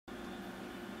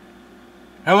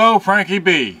Hello, Frankie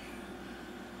B.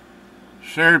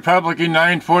 State Republican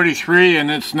 943, and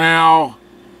it's now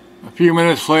a few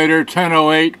minutes later,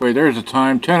 10:08. Wait, there's the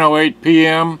time, 10:08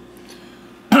 p.m.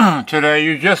 today.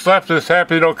 You just left this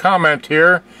happy little comment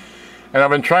here, and I've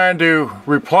been trying to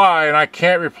reply, and I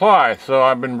can't reply. So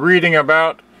I've been reading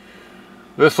about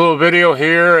this little video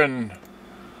here, and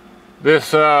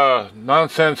this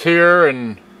nonsense here,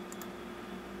 and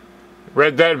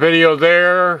read that video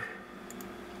there.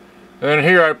 And then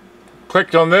here I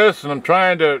clicked on this, and I'm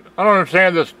trying to, I don't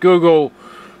understand this Google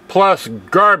Plus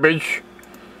garbage,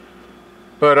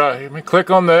 but let me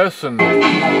click on this, and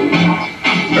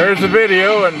there's the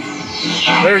video, and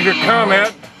there's your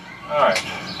comment. Alright.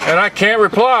 And I can't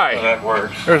reply. Well, that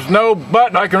works. There's no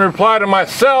button. I can reply to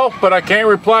myself, but I can't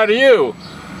reply to you.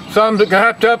 So I'm gonna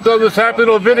have to upload this happy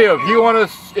little video. If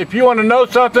you want to know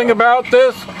something about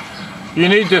this, you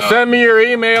need to send me your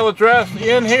email address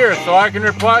in here so I can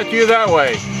reply to you that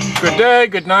way. Good day,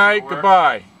 good night,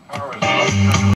 goodbye.